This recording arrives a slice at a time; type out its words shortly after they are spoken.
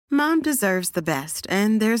Mom deserves the best,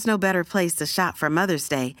 and there's no better place to shop for Mother's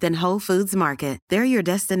Day than Whole Foods Market. They're your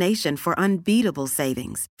destination for unbeatable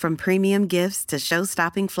savings, from premium gifts to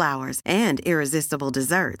show-stopping flowers and irresistible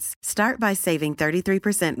desserts. Start by saving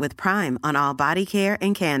 33% with Prime on all body care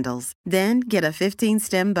and candles. Then get a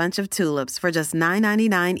 15-stem bunch of tulips for just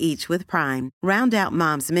 $9.99 each with Prime. Round out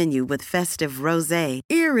Mom's menu with festive rosé,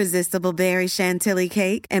 irresistible berry chantilly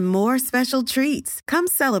cake, and more special treats. Come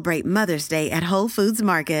celebrate Mother's Day at Whole Foods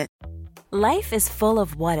Market. Life is full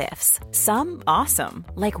of what-ifs. Some awesome,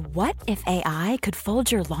 like what if AI could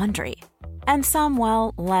fold your laundry? And some,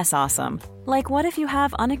 well, less awesome, like what if you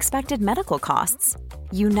have unexpected medical costs?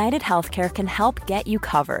 United Healthcare can help get you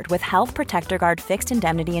covered with Health Protector Guard fixed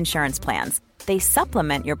indemnity insurance plans. They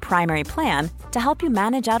supplement your primary plan to help you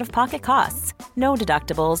manage out-of-pocket costs. No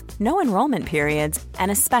deductibles, no enrollment periods, and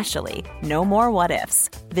especially no more what-ifs.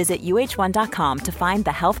 Visit uh1.com to find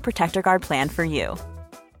the Health Protector Guard plan for you.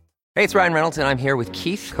 Hey, it's Ryan Reynolds, and I'm here with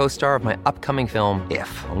Keith, co-star of my upcoming film,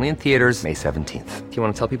 If, only in theaters May 17th. Do you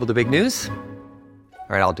want to tell people the big news?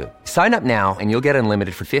 All right, I'll do it. Sign up now and you'll get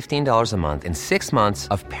unlimited for $15 a month and 6 months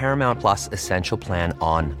of Paramount Plus Essential Plan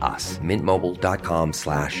on us.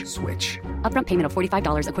 MintMobile.com/switch. Upfront payment of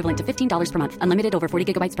 $45 equivalent to $15 per month. Unlimited over 40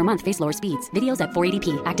 gigabytes per month. Face lower speeds. Videos at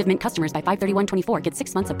 480p. Active Mint customers by 531.24 get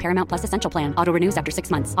 6 months of Paramount Plus Essential Plan. Auto renews after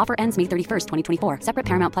 6 months. Offer ends May 31st, 2024. Separate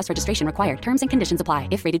Paramount Plus registration required. Terms and conditions apply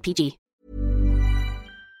if rated PG.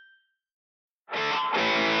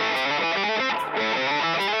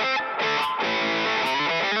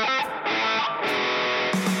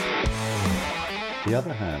 The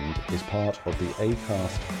Other Hand is part of the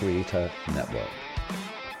Acast Creator Network.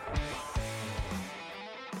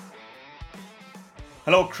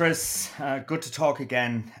 Hello, Chris. Good to talk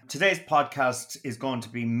again. Today's podcast is going to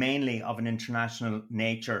be mainly of an international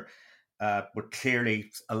nature, but clearly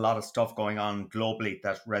a lot of stuff going on globally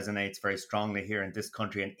that resonates very strongly here in this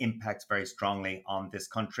country and impacts very strongly on this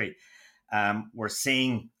country. We're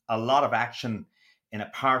seeing a lot of action in a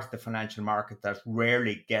part of the financial market that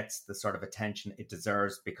rarely gets the sort of attention it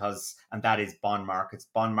deserves and that is bond markets.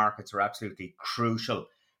 Bond markets are absolutely crucial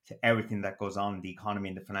to everything that goes on in the economy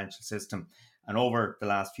and the financial system. And over the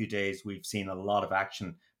last few days, we've seen a lot of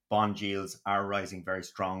action. Bond yields are rising very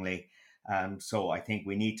strongly. So I think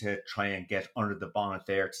we need to try and get under the bonnet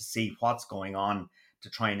there to see what's going on, to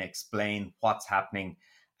try and explain what's happening,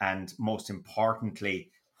 and most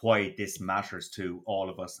importantly, why this matters to all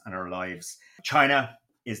of us and our lives. China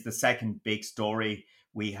is the second big story.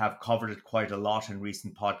 We have covered it quite a lot in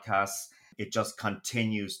recent podcasts. It just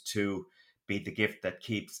continues to be the gift that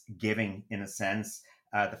keeps giving, in a sense.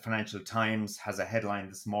 The Financial Times has a headline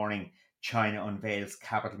this morning: China unveils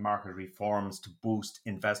capital market reforms to boost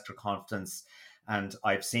investor confidence. And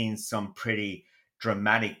I've seen some pretty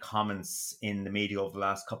dramatic comments in the media over the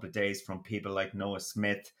last couple of days from people like Noah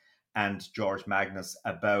Smith and George Magnus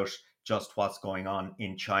about just what's going on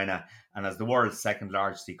in China. And as the world's second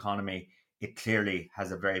largest economy, it clearly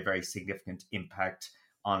has a very, very significant impact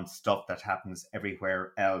on stuff that happens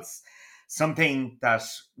everywhere else. Something that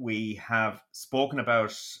we have spoken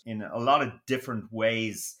about in a lot of different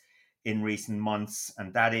ways in recent months,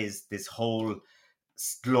 and that is this whole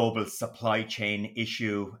global supply chain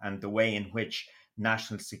issue and the way in which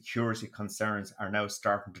national security concerns are now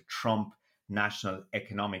starting to trump national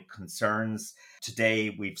economic concerns. Today,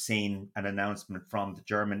 we've seen an announcement from the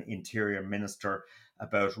German Interior Minister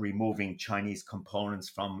about removing Chinese components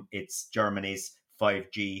from Germany's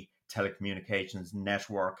 5G telecommunications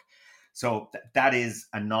network. So that is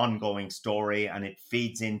an ongoing story, and it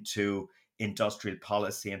feeds into industrial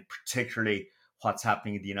policy and particularly what's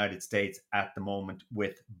happening in the United States at the moment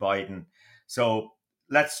with Biden. So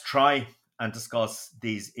let's try and discuss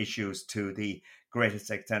these issues to the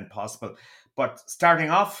greatest extent possible. But starting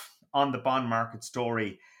off on the bond market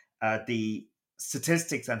story, the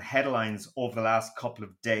statistics and headlines over the last couple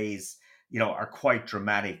of days, are quite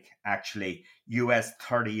dramatic, actually. US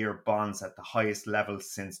 30-year bonds at the highest level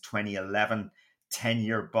since 2011,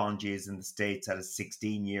 10-year bond yields in the States at a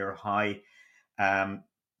 16-year high. In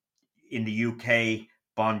the UK,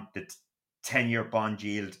 the 10-year bond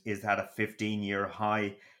yield is at a 15-year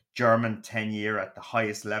high. German 10-year at the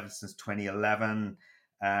highest level since 2011.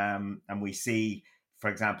 And we see, for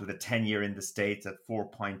example, the 10-year in the States at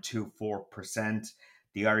 4.24%.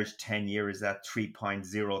 The Irish 10-year is at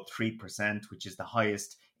 3.03%, which is the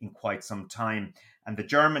highest in quite some time. And the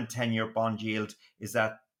German 10-year bond yield is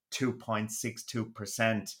at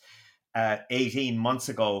 2.62%. 18 months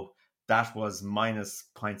ago, that was minus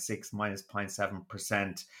 0.6, minus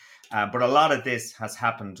 0.7%. But a lot of this has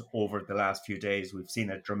happened over the last few days. We've seen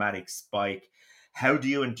a dramatic spike. How do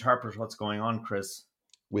you interpret what's going on, Chris?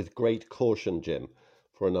 with great caution, Jim,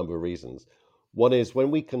 for a number of reasons. One is when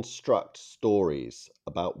we construct stories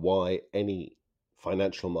about why any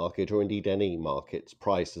financial market, or indeed any market's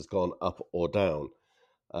price has gone up or down,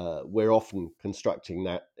 we're often constructing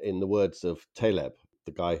that, in the words of Taleb,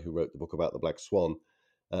 the guy who wrote the book about the Black Swan,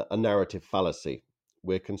 a narrative fallacy.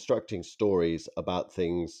 We're constructing stories about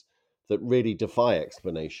things that really defy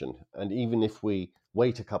explanation. And even if we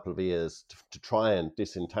wait a couple of years to try and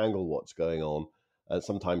disentangle what's going on,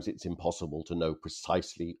 sometimes it's impossible to know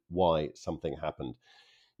precisely why something happened.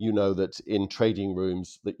 You know that in trading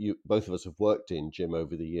rooms that both of us have worked in, Jim,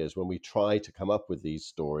 over the years, when we try to come up with these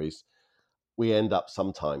stories, we end up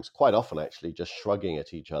sometimes, quite often actually, just shrugging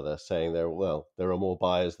at each other, saying there are more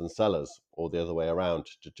buyers than sellers, or the other way around,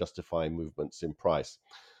 to justify movements in price.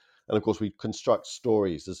 And of course, we construct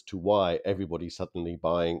stories as to why everybody's suddenly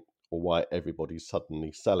buying or why everybody's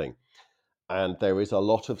suddenly selling. And there is a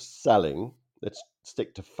lot of selling. Let's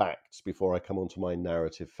stick to facts before I come on to my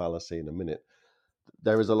narrative fallacy in a minute.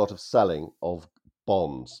 There is a lot of selling of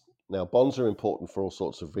bonds. Now, bonds are important for all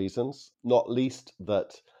sorts of reasons, not least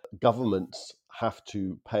that governments have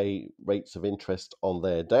to pay rates of interest on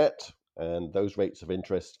their debt, and those rates of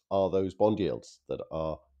interest are those bond yields that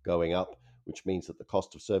are going up, which means that the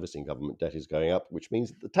cost of servicing government debt is going up, which means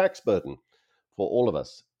that the tax burden for all of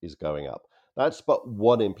us is going up. That's but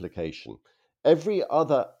one implication. Every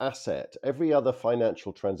other asset, every other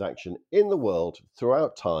financial transaction in the world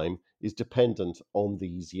throughout time is dependent on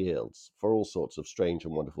these yields for all sorts of strange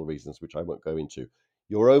and wonderful reasons, which I won't go into.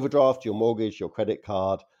 Your overdraft, your mortgage, your credit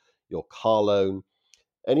card, your car loan,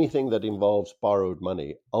 anything that involves borrowed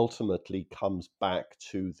money ultimately comes back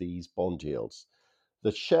to these bond yields.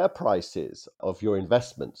 The share prices of your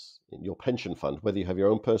investments in your pension fund, whether you have your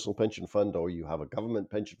own personal pension fund or you have a government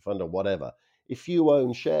pension fund or whatever, if you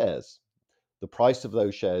own shares, the price of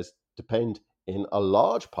those shares depend in a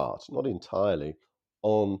large part, not entirely,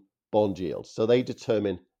 on bond yields. So they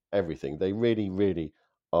determine everything. They really, really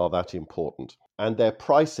are that important. And their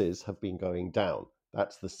prices have been going down.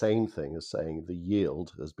 That's the same thing as saying the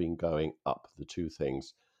yield has been going up. The two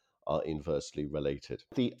things are inversely related.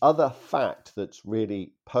 The other fact that's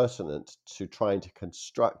really pertinent to trying to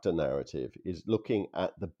construct a narrative is looking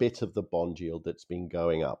at the bit of the bond yield that's been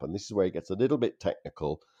going up. And this is where it gets a little bit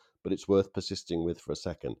technical, but it's worth persisting with for a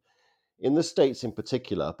second. In the States in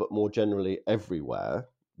particular, but more generally everywhere,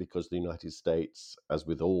 because the United States, as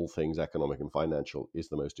with all things economic and financial, is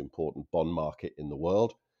the most important bond market in the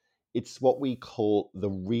world, it's what we call the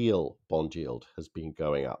real bond yield has been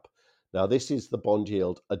going up. Now, this is the bond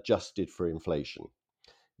yield adjusted for inflation.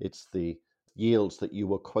 It's the yields that you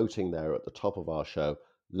were quoting there at the top of our show,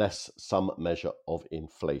 less some measure of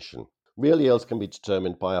inflation. Real yields can be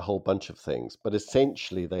determined by a whole bunch of things, but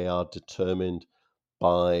essentially they are determined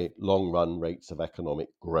by long-run rates of economic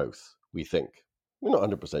growth, we think. We're not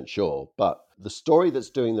 100% sure, but the story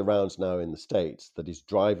that's doing the rounds now in the States that is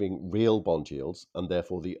driving real bond yields, and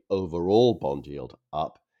therefore the overall bond yield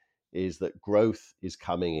up, is that growth is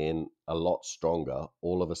coming in a lot stronger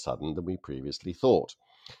all of a sudden than we previously thought.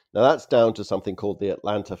 Now, that's down to something called the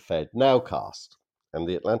Atlanta Fed Nowcast. And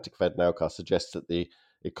the Atlantic Fed Nowcast suggests that the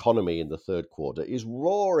economy in the third quarter is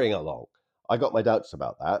roaring along. I got my doubts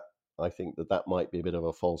about that. I think that might be a bit of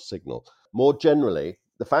a false signal. More generally,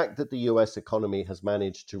 the fact that the US economy has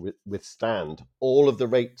managed to withstand all of the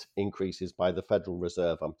rate increases by the Federal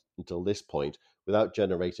Reserve until this point without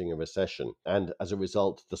generating a recession, and as a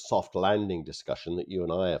result, the soft landing discussion that you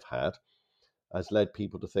and I have had, has led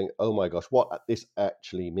people to think, oh my gosh, what this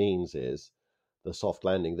actually means is the soft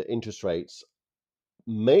landing, that interest rates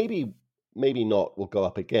maybe not will go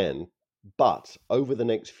up again, but over the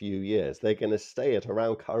next few years, they're going to stay at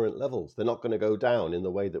around current levels. They're not going to go down in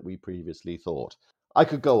the way that we previously thought. I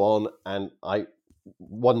could go on, and I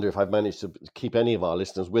wonder if I've managed to keep any of our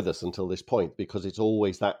listeners with us until this point, because it's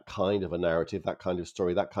always that kind of a narrative, that kind of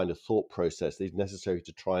story, that kind of thought process that is necessary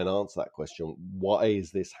to try and answer that question. Why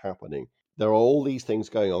is this happening? There are all these things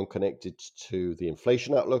going on connected to the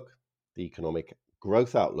inflation outlook, the economic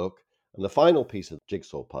growth outlook, and the final piece of the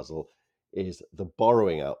jigsaw puzzle is the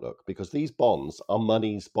borrowing outlook, because these bonds are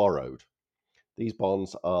monies borrowed. These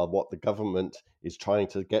bonds are what the government is trying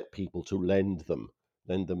to get people to lend them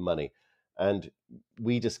money. And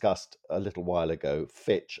we discussed a little while ago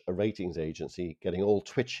Fitch, a ratings agency, getting all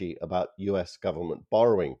twitchy about US government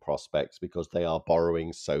borrowing prospects because they are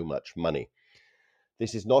borrowing so much money.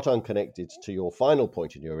 This is not unconnected to your final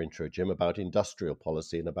point in your intro, Jim, about industrial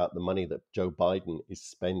policy and about the money that Joe Biden is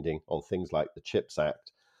spending on things like the CHIPS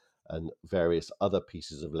Act and various other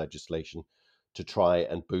pieces of legislation to try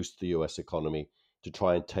and boost the US economy to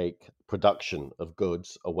try and take production of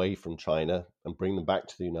goods away from China and bring them back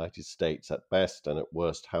to the United States at best, and at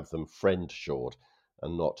worst have them friend-shored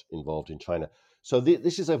and not involved in China. So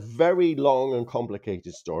this is a very long and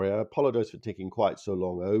complicated story. I apologize for taking quite so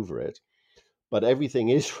long over it, but everything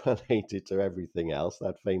is related to everything else,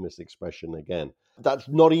 that famous expression again. That's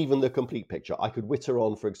not even the complete picture. I could witter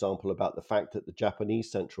on, for example, about the fact that the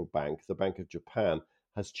Japanese central bank, the Bank of Japan,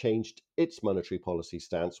 has changed its monetary policy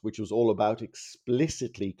stance, which was all about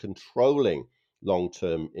explicitly controlling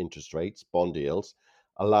long-term interest rates, bond yields,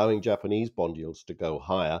 allowing Japanese bond yields to go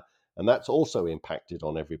higher, and that's also impacted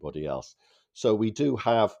on everybody else. So we do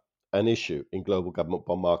have an issue in global government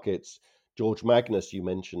bond markets. George Magnus, you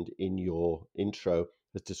mentioned in your intro,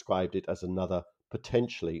 has described it as another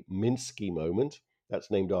potentially Minsky moment.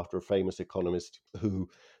 That's named after a famous economist who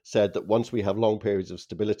said that once we have long periods of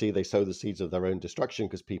stability, they sow the seeds of their own destruction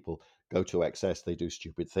because people go to excess, they do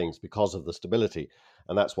stupid things because of the stability.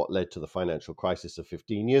 And that's what led to the financial crisis of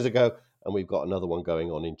 15 years ago. And we've got another one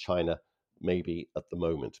going on in China, maybe at the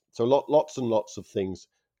moment. So lots and lots of things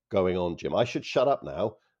going on, Jim. I should shut up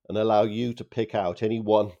now and allow you to pick out any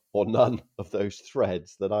one or none of those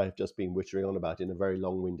threads that I've just been wittering on about in a very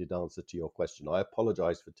long-winded answer to your question. I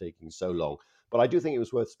apologize for taking so long, but I do think it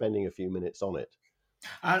was worth spending a few minutes on it.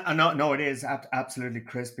 No, it is absolutely,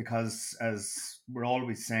 Chris, because as we're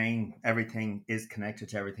always saying, everything is connected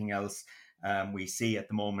to everything else. We see at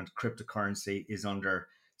the moment cryptocurrency is under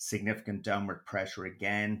significant downward pressure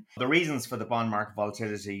again. The reasons for the bond market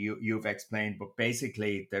volatility you've explained, but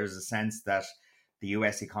basically there's a sense that the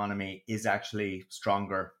US economy is actually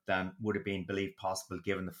stronger than would have been believed possible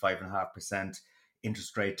given the 5.5%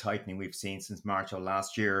 interest rate tightening we've seen since March of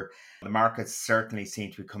last year. The markets certainly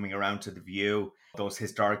seem to be coming around to the view those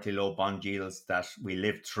historically low bond yields that we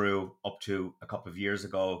lived through up to a couple of years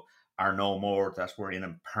ago are no more, that we're in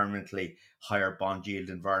a permanently higher bond yield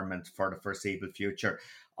environment for the foreseeable future.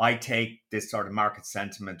 I take this sort of market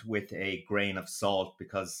sentiment with a grain of salt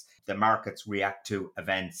because the markets react to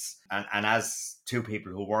events. And as two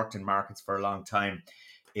people who worked in markets for a long time,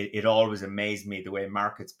 it always amazed me the way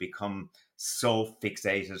markets become so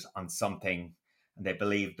fixated on something and they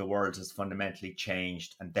believe the world has fundamentally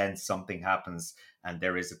changed, and then something happens and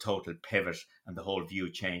there is a total pivot and the whole view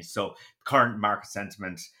changed. So current market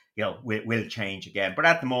sentiment, will change again. But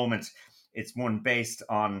at the moment, it's one based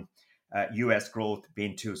on US growth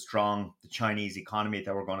being too strong. The Chinese economy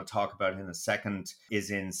that we're going to talk about in a second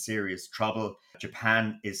is in serious trouble.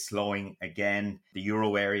 Japan is slowing again. The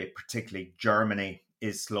Euro area, particularly Germany,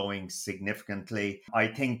 is slowing significantly. I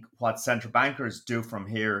think what central bankers do from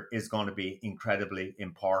here is going to be incredibly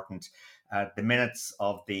important. The minutes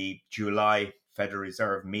of the July Federal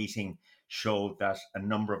Reserve meeting showed that a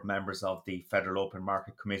number of members of the Federal Open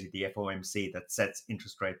Market Committee, the FOMC, that sets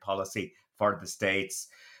interest rate policy for the states,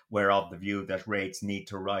 were of the view that rates need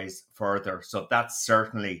to rise further. So that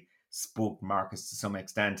certainly spooked markets to some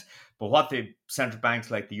extent. But what the central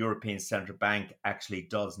banks like the European Central Bank actually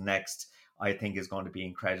does next, I think is going to be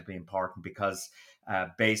incredibly important because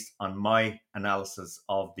based on my analysis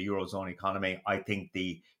of the Eurozone economy, I think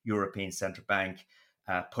the European Central Bank,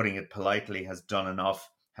 putting it politely, has done enough,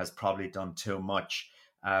 has probably done too much.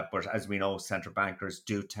 But as we know, central bankers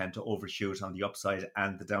do tend to overshoot on the upside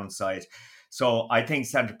and the downside. So I think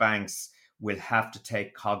central banks will have to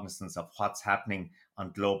take cognizance of what's happening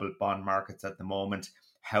on global bond markets at the moment,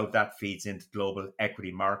 how that feeds into global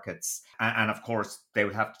equity markets. And of course, they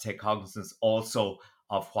would have to take cognizance also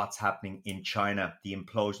of what's happening in China, the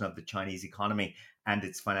implosion of the Chinese economy and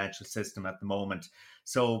its financial system at the moment.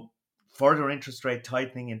 So further interest rate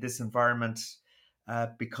tightening in this environment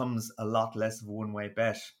becomes a lot less of a one-way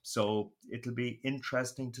bet. So it'll be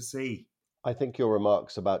interesting to see. I think your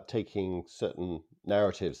remarks about taking certain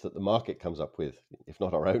narratives that the market comes up with, if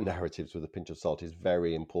not our own narratives, with a pinch of salt is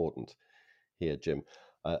very important here, Jim.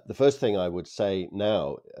 The first thing I would say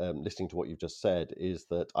now, listening to what you've just said, is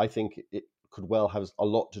that I think it could well have a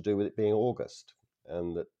lot to do with it being August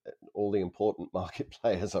and that all the important market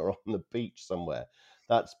players are on the beach somewhere.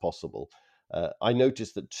 That's possible. I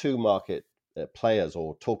noticed that two market players,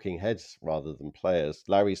 or talking heads rather than players,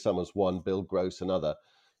 Larry Summers one, Bill Gross another,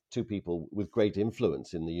 two people with great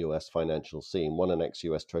influence in the US financial scene, one an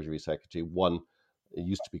ex-US Treasury Secretary, one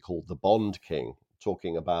used to be called the Bond King,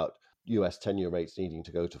 talking about US 10-year rates needing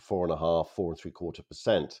to go to 4.5%,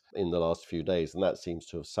 4.75% in the last few days. And that seems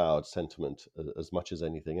to have soured sentiment as much as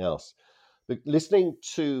anything else. But listening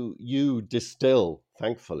to you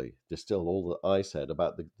thankfully distill all that I said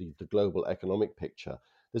about the global economic picture,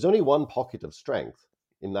 there's only one pocket of strength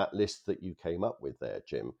in that list that you came up with there,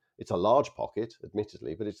 Jim. It's a large pocket,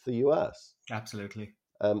 admittedly, but it's the US. Absolutely.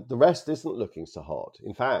 The rest isn't looking so hot.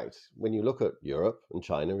 In fact, when you look at Europe and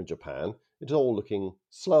China and Japan, it's all looking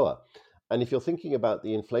slower. And if you're thinking about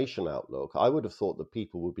the inflation outlook, I would have thought that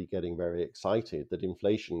people would be getting very excited that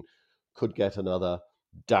inflation could get another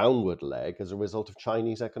downward leg as a result of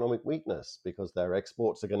Chinese economic weakness, because their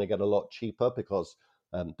exports are going to get a lot cheaper because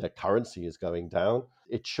their currency is going down.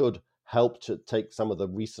 It should help to take some of the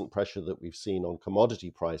recent pressure that we've seen on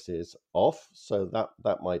commodity prices off. So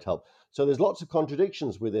that might help. So there's lots of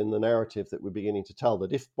contradictions within the narrative that we're beginning to tell,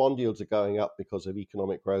 that if bond yields are going up because of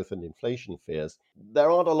economic growth and inflation fears,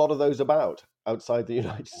 there aren't a lot of those about outside the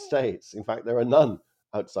United States. In fact, there are none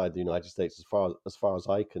outside the United States as far as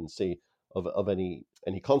I can see of any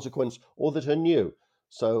consequence or that are new.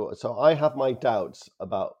 So I have my doubts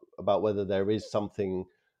about whether there is something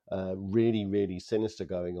really, really sinister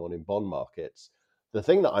going on in bond markets. The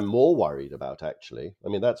thing that I'm more worried about, actually, I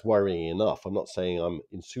mean, that's worrying enough. I'm not saying I'm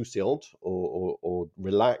insouciant or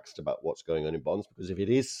relaxed about what's going on in bonds, because if it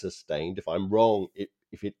is sustained, if I'm wrong,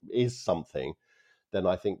 if it is something, then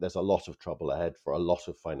I think there's a lot of trouble ahead for a lot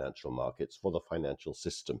of financial markets, for the financial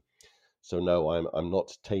system. So no, I'm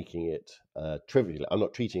not taking it trivially. I'm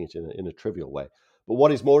not treating it in a trivial way. But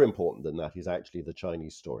what is more important than that is actually the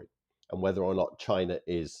Chinese story, and whether or not China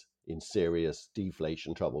is in serious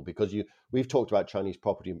deflation trouble. Because we've talked about Chinese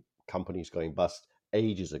property companies going bust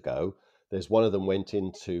ages ago. There's one of them went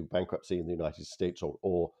into bankruptcy in the United States,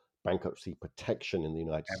 or bankruptcy protection in the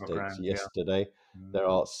United States yesterday. Yeah. There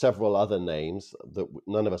are several other names that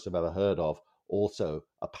none of us have ever heard of, also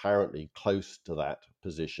apparently close to that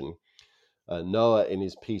position. Noah, in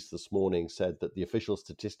his piece this morning, said that the official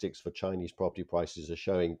statistics for Chinese property prices are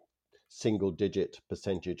showing single-digit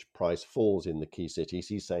percentage price falls in the key cities.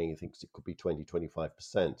 He's saying he thinks it could be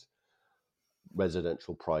 20-25%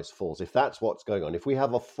 residential price falls. If that's what's going on, if we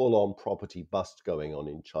have a full-on property bust going on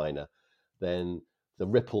in China, then the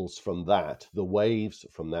ripples from that, the waves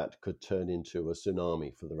from that, could turn into a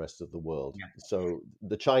tsunami for the rest of the world. Yeah. So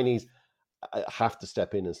the Chinese have to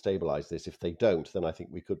step in and stabilize this. If they don't, then I think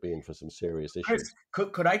we could be in for some serious issues.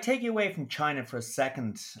 Chris, could I take you away from China for a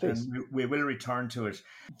second? Please. And we will return to it.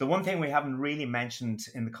 The one thing we haven't really mentioned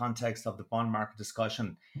in the context of the bond market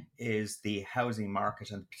discussion is the housing market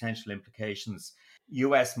and potential implications.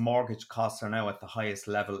 US mortgage costs are now at the highest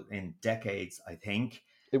level in decades, I think.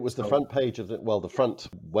 It was the front page of the front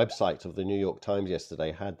website of the New York Times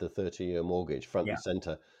yesterday had the 30-year mortgage front and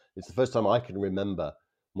center. It's the first time I can remember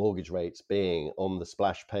mortgage rates being on the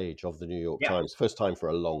splash page of the New York Times. First time for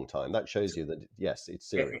a long time. That shows you that, yes, it's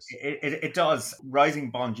serious. It does.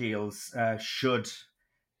 Rising bond yields should,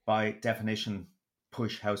 by definition,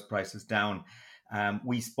 push house prices down.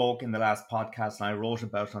 We spoke in the last podcast, and I wrote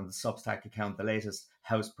about on the Substack account the latest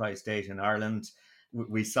house price data in Ireland.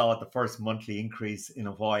 We saw the first monthly increase in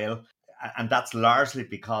a while, and that's largely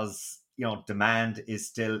because demand is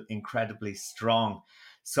still incredibly strong.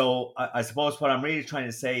 So I suppose what I'm really trying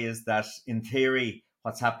to say is that, in theory,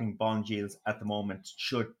 what's happening bond yields at the moment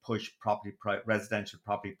should push residential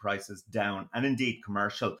property prices down, and indeed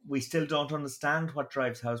commercial. We still don't understand what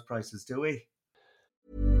drives house prices, do we?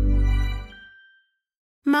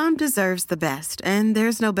 Mom deserves the best, and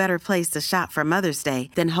there's no better place to shop for Mother's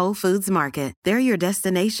Day than Whole Foods Market. They're your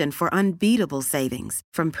destination for unbeatable savings,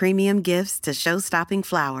 from premium gifts to show-stopping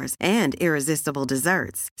flowers and irresistible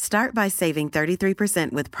desserts. Start by saving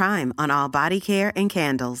 33% with Prime on all body care and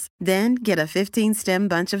candles. Then get a 15-stem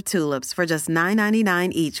bunch of tulips for just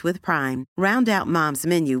 $9.99 each with Prime. Round out Mom's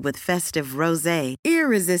menu with festive rosé,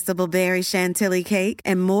 irresistible berry chantilly cake,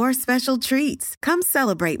 and more special treats. Come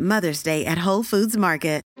celebrate Mother's Day at Whole Foods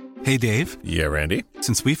Market. Hey, Dave. Yeah, Randy.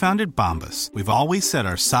 Since we founded Bombas, we've always said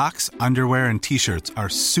our socks, underwear, and T-shirts are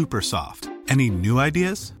super soft. Any new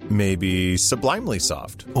ideas? Maybe sublimely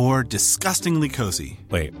soft. Or disgustingly cozy.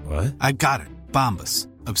 Wait, what? I got it. Bombas.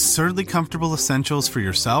 Absurdly comfortable essentials for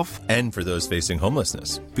yourself and for those facing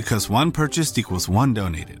homelessness. Because one purchased equals one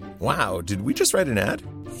donated. Wow, did we just write an ad?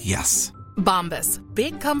 Yes. Bombas.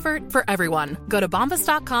 Big comfort for everyone. Go to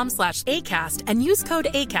bombas.com/ACAST and use code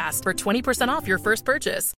ACAST for 20% off your first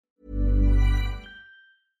purchase.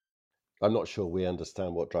 I'm not sure we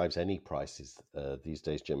understand what drives any prices these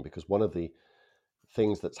days, Jim, because one of the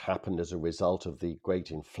things that's happened as a result of the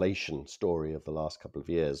great inflation story of the last couple of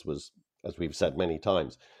years was, as we've said many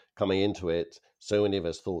times, coming into it, so many of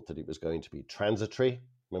us thought that it was going to be transitory.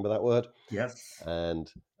 Remember that word? Yes.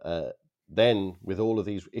 And then with all of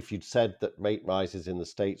these, if you'd said that rate rises in the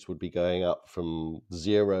States would be going up from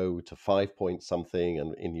 0 to 5 point something,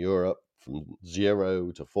 and in Europe from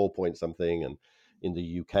 0 to 4 point something, and in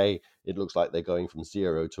the UK, it looks like they're going from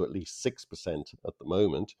 0 to at least 6% at the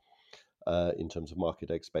moment. in terms of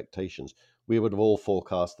market expectations. We would have all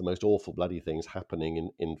forecast the most awful bloody things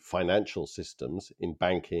happening in financial systems, in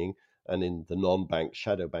banking, and in the non-bank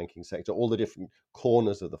shadow banking sector, all the different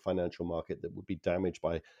corners of the financial market that would be damaged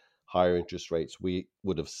by higher interest rates. We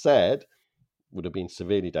would have said would have been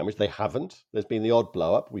severely damaged. They haven't. There's been the odd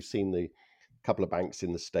blow up. We've seen the couple of banks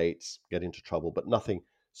in the States get into trouble, but nothing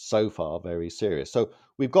so far very serious. So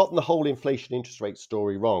we've gotten the whole inflation interest rate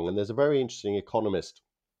story wrong. And there's a very interesting economist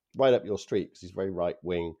right up your street, because he's a very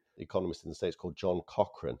right-wing economist in the States, called John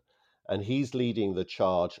Cochrane. And he's leading the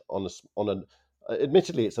charge on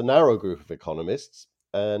admittedly, it's a narrow group of economists.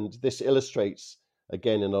 And this illustrates,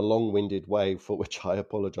 again, in a long-winded way, for which I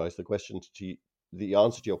apologize, the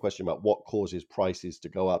answer to your question about what causes prices to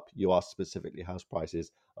go up. You asked specifically house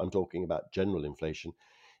prices. I'm talking about general inflation.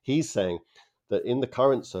 He's saying that in the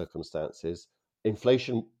current circumstances,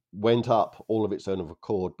 inflation went up all of its own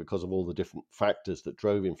accord because of all the different factors that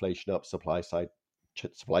drove inflation up: supply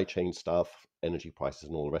chain stuff, energy prices,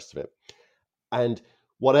 and all the rest of it. And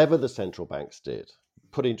whatever the central banks did,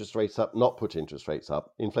 put interest rates up, not put interest rates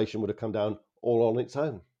up, inflation would have come down all on its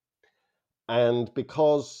own. And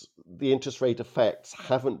because the interest rate effects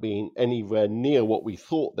haven't been anywhere near what we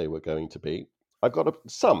thought they were going to be, I've got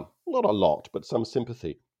some, not a lot, but some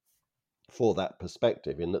sympathy for that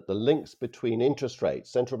perspective, in that the links between interest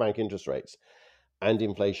rates, central bank interest rates, and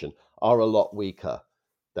inflation are a lot weaker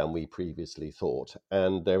than we previously thought.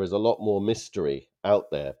 And there is a lot more mystery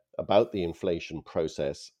out there about the inflation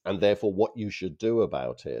process, and therefore what you should do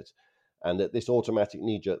about it. And that this automatic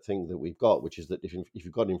knee-jerk thing that we've got, which is that if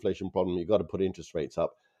you've got an inflation problem, you've got to put interest rates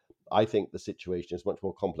up. I think the situation is much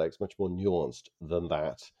more complex, much more nuanced than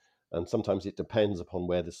that. And sometimes it depends upon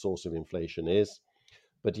where the source of inflation is.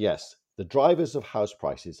 But yes, the drivers of house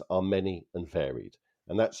prices are many and varied,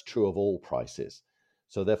 and that's true of all prices.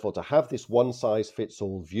 So therefore, to have this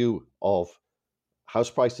one-size-fits-all view of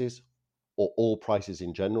house prices, or all prices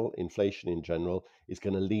in general, inflation in general, is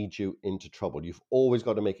going to lead you into trouble. You've always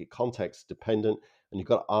got to make it context dependent, and you've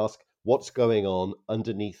got to ask what's going on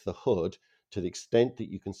underneath the hood, to the extent that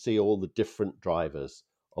you can see all the different drivers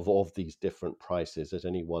of these different prices at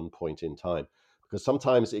any one point in time. Because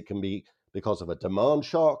sometimes it can be because of a demand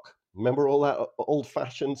shock. Remember all that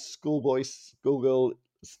old-fashioned schoolboy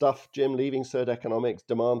stuff, Jim, leaving Cert Economics,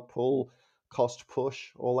 demand pull, cost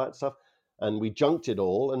push, all that stuff. And we junked it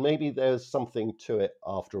all, and maybe there's something to it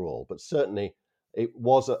after all. But certainly it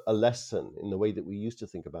was a lesson in the way that we used to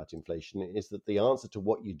think about inflation, is that the answer to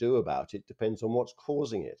what you do about it depends on what's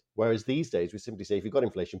causing it. Whereas these days we simply say, if you've got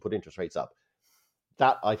inflation, put interest rates up.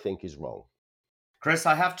 That, I think, is wrong. Chris,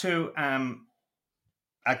 I have to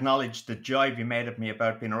acknowledge the jibe you made at me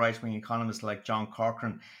about being a right-wing economist like John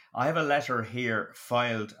Cochrane. I have a letter here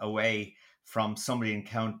filed away from somebody in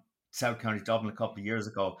South County Dublin a couple of years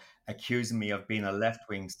ago, accusing me of being a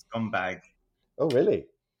left-wing scumbag. Oh, really?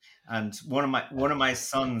 And one of my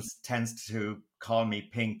sons tends to call me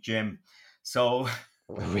Pink Jim. So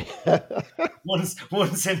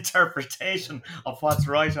one's interpretation of what's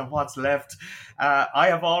right and what's left. I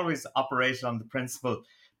have always operated on the principle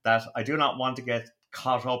that I do not want to get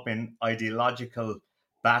caught up in ideological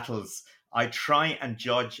battles. I try and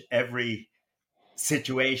judge every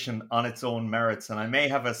situation on its own merits, and I may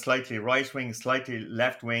have a slightly right-wing, slightly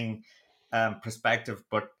left-wing perspective,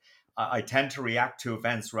 but I tend to react to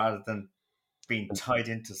events rather than being tied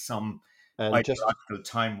into some ideological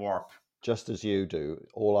time warp. Just as you do,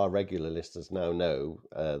 all our regular listeners now know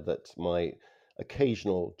that my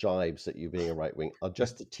occasional jibes at you being a right wing are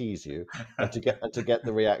just to tease you and to get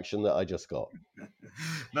the reaction that I just got.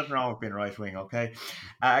 Nothing wrong with being right wing, okay?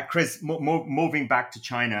 Chris, moving back to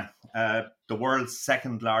China, the world's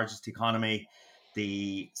second largest economy,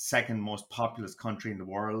 the second most populous country in the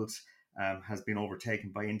world, has been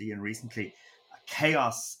overtaken by India recently.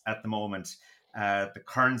 Chaos at the moment. The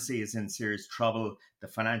currency is in serious trouble. The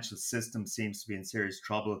financial system seems to be in serious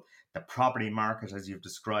trouble. The property market, as you've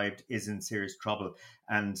described, is in serious trouble.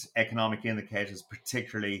 And economic indicators,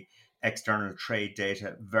 particularly external trade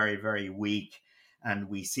data, very, very weak. And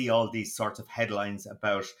we see all these sorts of headlines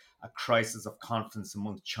about a crisis of confidence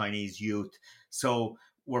among Chinese youth. So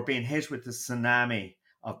we're being hit with the tsunami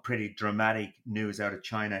of pretty dramatic news out of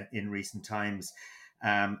China in recent times.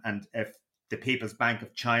 And if the People's Bank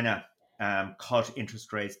of China cut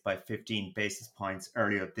interest rates by 15 basis points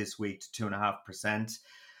earlier this week to 2.5%.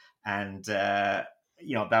 And, that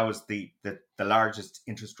was the largest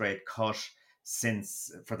interest rate cut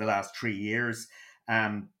for the last 3 years.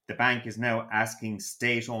 The bank is now asking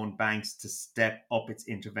state-owned banks to step up its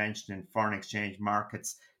intervention in foreign exchange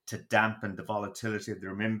markets to dampen the volatility of the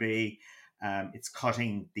renminbi. It's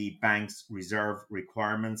cutting the bank's reserve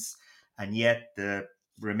requirements. and yet the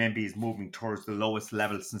renminbi is moving towards the lowest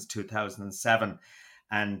level since 2007.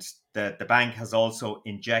 And the bank has also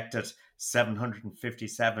injected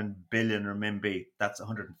 757 billion renminbi, that's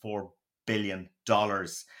 $104 billion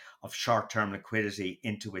of short-term liquidity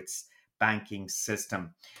into its banking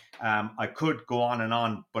system. I could go on and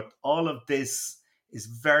on, but all of this is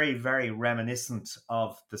very, very reminiscent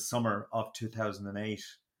of the summer of 2008.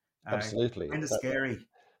 Absolutely. Kind of scary.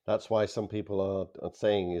 That's why some people are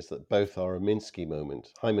saying is that both are a Minsky moment.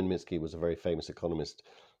 Hyman Minsky was a very famous economist,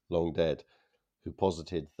 long dead, who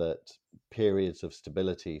posited that periods of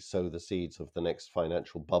stability sow the seeds of the next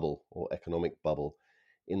financial bubble or economic bubble,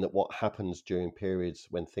 in that what happens during periods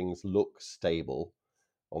when things look stable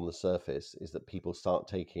on the surface is that people start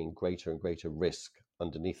taking greater and greater risk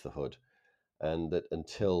underneath the hood, and that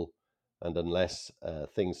until and unless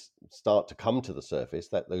things start to come to the surface,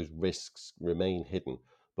 that those risks remain hidden.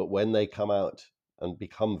 But when they come out and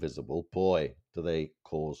become visible, boy, do they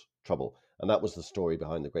cause trouble. And that was the story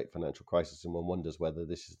behind the great financial crisis. And one wonders whether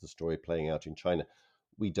this is the story playing out in China.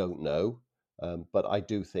 We don't know, but I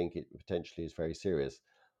do think it potentially is very serious.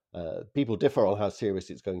 People differ on how serious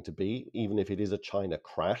it's going to be, even if it is a China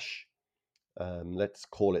crash. Let's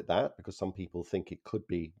call it that, because some people think it could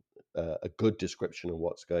be a good description of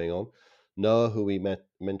what's going on. Noah, who we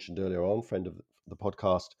mentioned earlier on, friend of the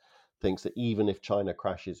podcast, thinks that even if China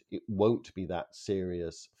crashes, it won't be that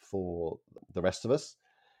serious for the rest of us.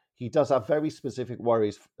 He does have very specific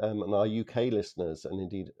worries, and our UK listeners, and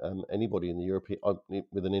indeed anybody in the European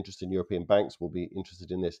with an interest in European banks will be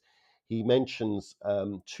interested in this. He mentions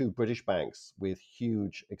two British banks with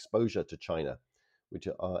huge exposure to China, which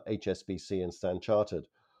are HSBC and Standard Chartered,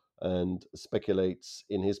 and speculates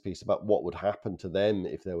in his piece about what would happen to them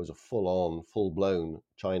if there was a full-on, full-blown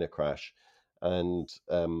China crash, and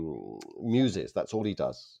muses, that's all he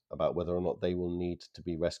does, about whether or not they will need to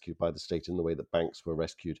be rescued by the state in the way that banks were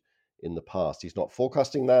rescued in the past. He's not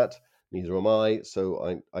forecasting that, neither am I,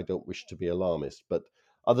 so I don't wish to be alarmist. But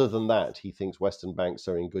other than that, he thinks Western banks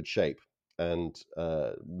are in good shape and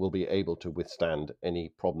will be able to withstand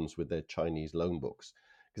any problems with their Chinese loan books.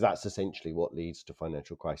 Because that's essentially what leads to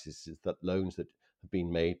financial crisis, is that loans that have been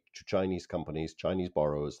made to Chinese companies, Chinese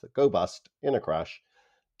borrowers that go bust in a crash,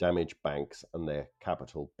 damage banks and their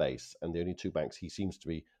capital base. And the only two banks he seems to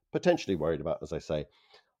be potentially worried about, as I say,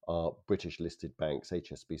 are British listed banks,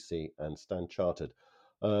 HSBC and Standard Chartered.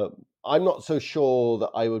 I'm not so sure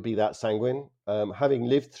that I would be that sanguine. Having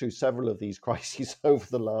lived through several of these crises over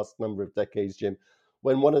the last number of decades, Jim,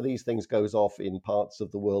 when one of these things goes off in parts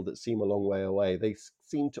of the world that seem a long way away, they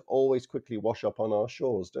seem to always quickly wash up on our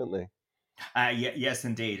shores, don't they? Yes,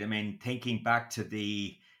 indeed. I mean, thinking back to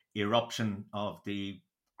the eruption of the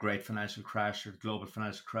great financial crash or global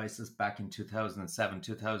financial crisis back in 2007,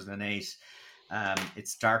 2008, it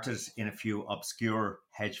started in a few obscure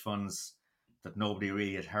hedge funds that nobody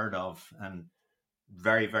really had heard of. And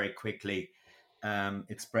very, very quickly,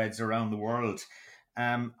 it spreads around the world.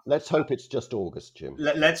 Let's hope it's just August, Jim.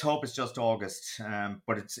 Let's hope it's just August.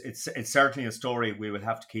 But it's certainly a story we will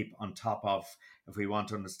have to keep on top of if we want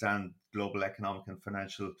to understand global economic and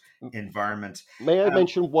financial environment. May I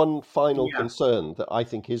mention one final concern that I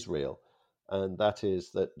think is real, and that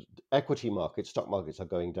is that equity markets, stock markets are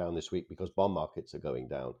going down this week because bond markets are going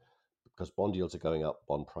down, because bond yields are going up,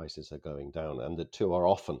 bond prices are going down, and the two are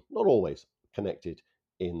often, not always, connected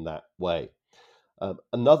in that way.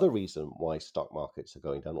 Another reason why stock markets are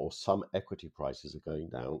going down, or some equity prices are going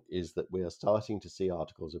down, is that we are starting to see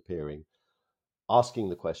articles appearing asking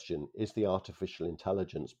the question, is the artificial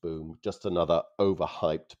intelligence boom just another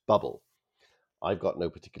overhyped bubble? I've got no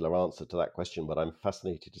particular answer to that question, but I'm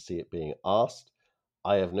fascinated to see it being asked.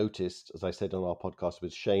 I have noticed, as I said on our podcast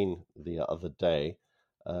with Shane the other day,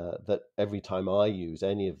 that every time I use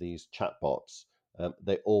any of these chatbots,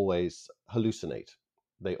 they always hallucinate.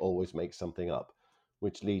 They always make something up,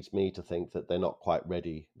 which leads me to think that they're not quite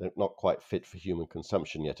ready. They're not quite fit for human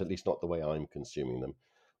consumption yet, at least not the way I'm consuming them.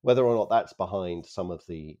 Whether or not that's behind some of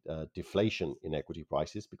the deflation in equity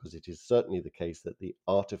prices, because it is certainly the case that the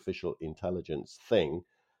artificial intelligence thing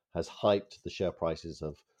has hyped the share prices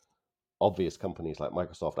of obvious companies like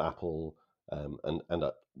Microsoft, Apple, and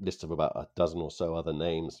a list of about a dozen or so other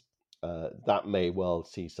names. That may well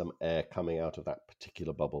see some air coming out of that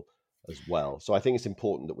particular bubble as well. So I think it's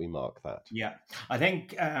important that we mark that. Yeah, I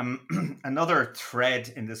think another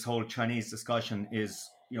thread in this whole Chinese discussion is,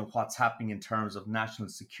 what's happening in terms of national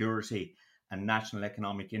security and national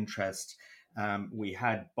economic interest. We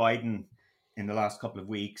had Biden in the last couple of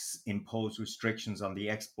weeks impose restrictions on the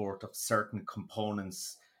export of certain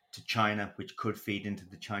components to China, which could feed into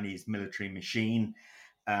the Chinese military machine.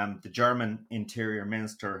 The German Interior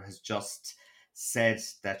Minister has just said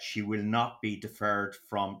that she will not be deferred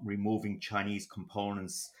from removing Chinese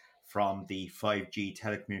components from the 5G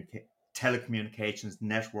telecommunications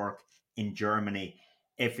network in Germany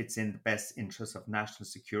if it's in the best interest of national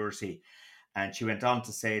security. And she went on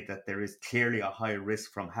to say that there is clearly a high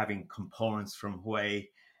risk from having components from Huawei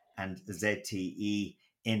and ZTE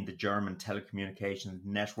in the German telecommunications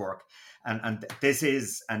network. And this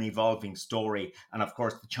is an evolving story. And of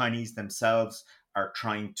course, the Chinese themselves are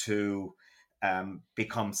trying to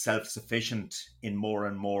become self-sufficient in more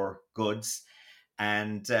and more goods.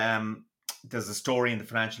 And there's a story in the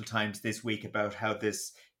Financial Times this week about how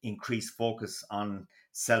this increased focus on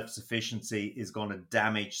self-sufficiency is going to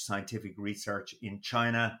damage scientific research in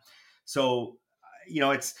China. So,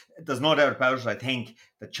 there's no doubt about it. I think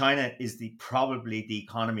that China is probably the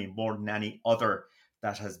economy more than any other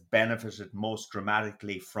that has benefited most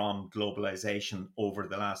dramatically from globalization over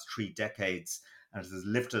the last 3 decades, and it has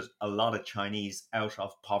lifted a lot of Chinese out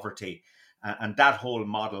of poverty. And that whole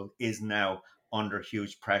model is now under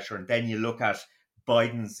huge pressure. And then you look at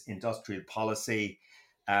Biden's industrial policy.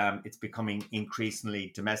 It's becoming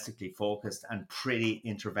increasingly domestically focused and pretty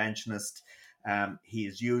interventionist. He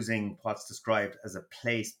is using what's described as a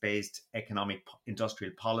place-based economic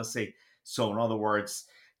industrial policy. So in other words,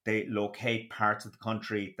 they locate parts of the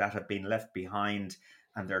country that have been left behind,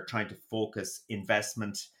 and they're trying to focus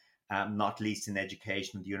investment, not least in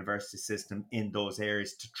education, the university system, in those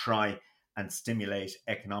areas to try and stimulate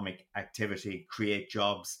economic activity, create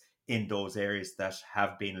jobs in those areas that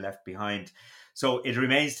have been left behind. So it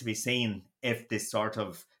remains to be seen if this sort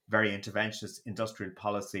of very interventionist industrial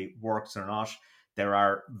policy works or not. There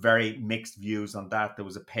are very mixed views on that. There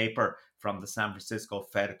was a paper from the San Francisco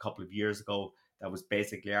Fed a couple of years ago that was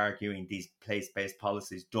basically arguing these place-based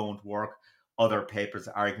policies don't work. Other papers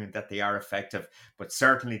arguing that they are effective. But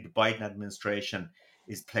certainly the Biden administration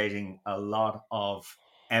is placing a lot of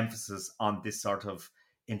emphasis on this sort of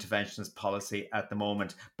interventionist policy at the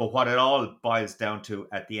moment. But what it all boils down to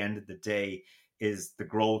at the end of the day is the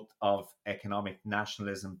growth of economic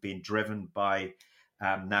nationalism being driven by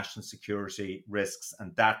national security risks.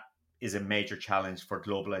 And that is a major challenge for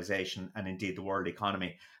globalization and indeed the world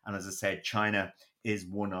economy. And as I said, China is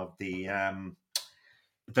one of the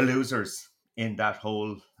losers in that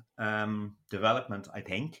whole development, I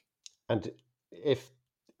think. And if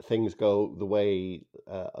things go the way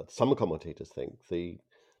some commentators think,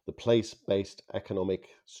 the place-based economic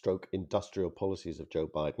stroke industrial policies of Joe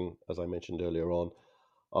Biden, as I mentioned earlier on,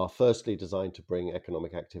 are firstly designed to bring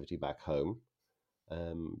economic activity back home,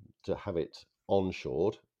 to have it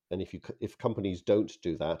onshored. And if companies don't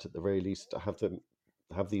do that, at the very least,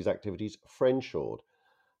 have these activities friendshored.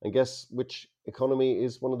 And guess which economy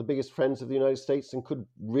is one of the biggest friends of the United States and could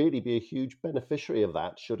really be a huge beneficiary of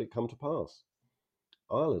that should it come to pass?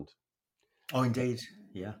 Ireland. Oh, indeed.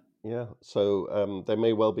 Yeah. Yeah, so there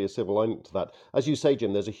may well be a silver lining to that. As you say,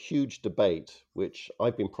 Jim, there's a huge debate, which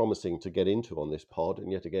I've been promising to get into on this pod,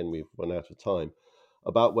 and yet again we've run out of time,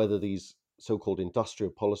 about whether these so-called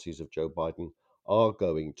industrial policies of Joe Biden are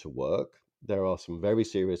going to work. There are some very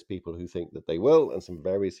serious people who think that they will, and some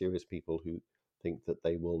very serious people who think that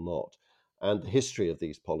they will not. And the history of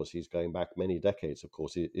these policies, going back many decades, of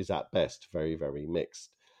course, is at best very, very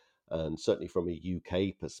mixed. And certainly from a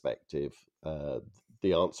UK perspective,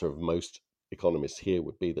 the answer of most economists here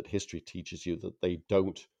would be that history teaches you that they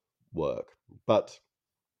don't work. But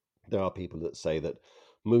there are people that say that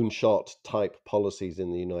moonshot type policies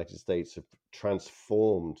in the United States have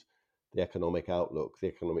transformed the economic outlook, the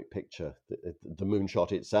economic picture. The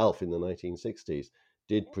moonshot itself in the 1960s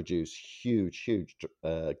did produce huge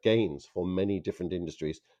gains for many different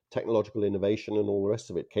industries. Technological innovation and all the rest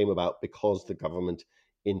of it came about because the government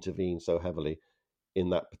intervened so heavily in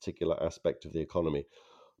that particular aspect of the economy.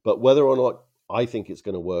 But whether or not I think it's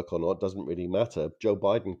going to work or not doesn't really matter. Joe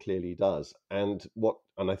Biden clearly does. And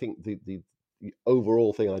I think the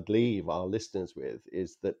overall thing I'd leave our listeners with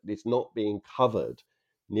is that it's not being covered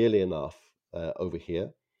nearly enough over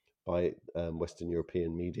here by Western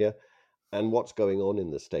European media. And what's going on in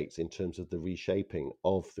the States in terms of the reshaping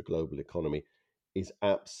of the global economy is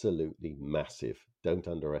absolutely massive. Don't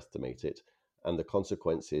underestimate it. And the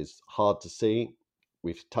consequences, hard to see.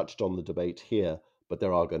 We've touched on the debate here, but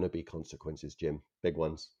there are going to be consequences, Jim, big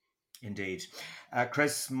ones. Indeed.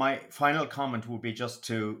 Chris, my final comment would be just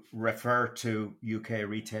to refer to UK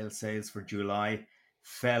retail sales for July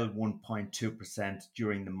fell 1.2%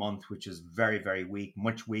 during the month, which is very, very weak,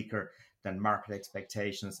 much weaker than market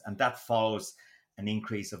expectations. And that follows an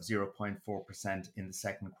increase of 0.4% in the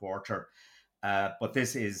second quarter. But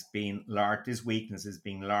this weakness is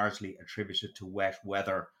being largely attributed to wet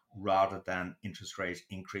weather rather than interest rate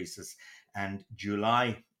increases. And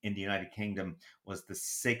July in the United Kingdom was the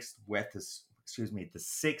sixth wettest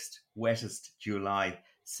July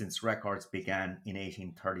since records began in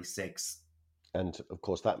 1836. And of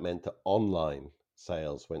course, that meant that online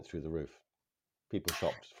sales went through the roof. People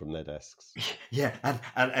shopped from their desks. Yeah,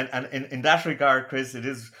 and in that regard, Chris, it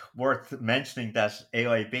is worth mentioning that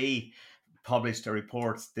AIB published a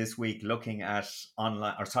report this week looking at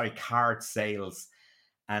card sales,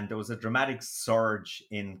 and there was a dramatic surge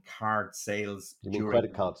in card sales. You mean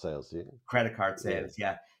credit card sales? Yeah. Credit card sales,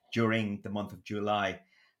 yeah, during the month of July,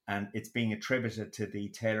 and it's being attributed to the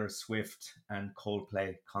Taylor Swift and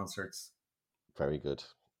Coldplay concerts. Very good.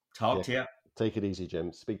 Talk to you. Take it easy,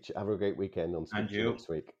 Jim. Have a great weekend. On speak to you next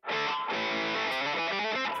week.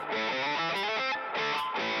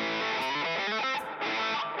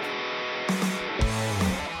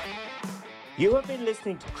 You have been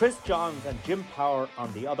listening to Chris Johns and Jim Power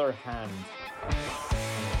on The Other Hand.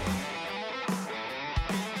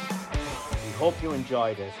 We hope you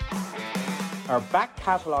enjoyed it. Our back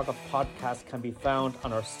catalogue of podcasts can be found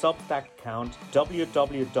on our Substack account,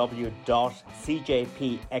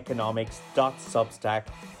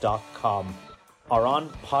 www.cjpeconomics.substack.com, or on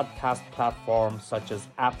podcast platforms such as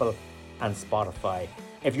Apple and Spotify.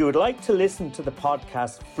 If you would like to listen to the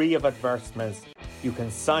podcast free of advertisements, you can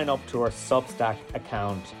sign up to our Substack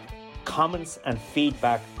account. Comments and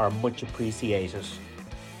feedback are much appreciated.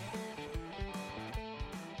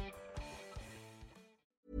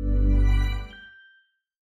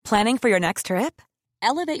 Planning for your next trip?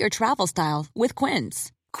 Elevate your travel style with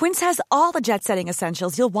Quince. Quince has all the jet-setting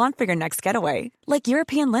essentials you'll want for your next getaway, like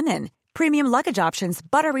European linen, premium luggage options,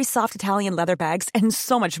 buttery soft Italian leather bags, and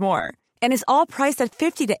so much more. And is all priced at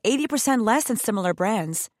 50 to 80% less than similar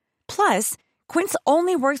brands. Plus, Quince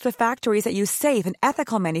only works with factories that use safe and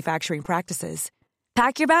ethical manufacturing practices.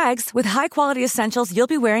 Pack your bags with high-quality essentials you'll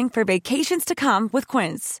be wearing for vacations to come with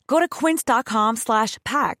Quince. Go to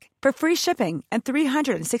quince.com/pack for free shipping and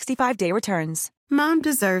 365-day returns. Mom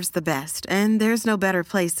deserves the best, and there's no better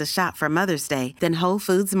place to shop for Mother's Day than Whole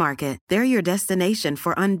Foods Market. They're your destination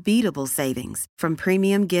for unbeatable savings, from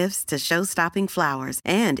premium gifts to show-stopping flowers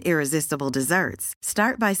and irresistible desserts.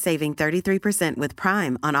 Start by saving 33% with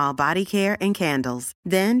Prime on all body care and candles.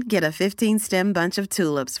 Then get a 15-stem bunch of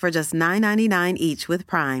tulips for just $9.99 each with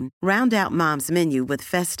Prime. Round out Mom's menu with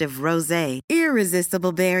festive rosé,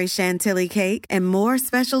 irresistible berry chantilly cake, and more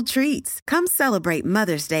special treats. Come celebrate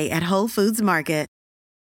Mother's Day at Whole Foods Market.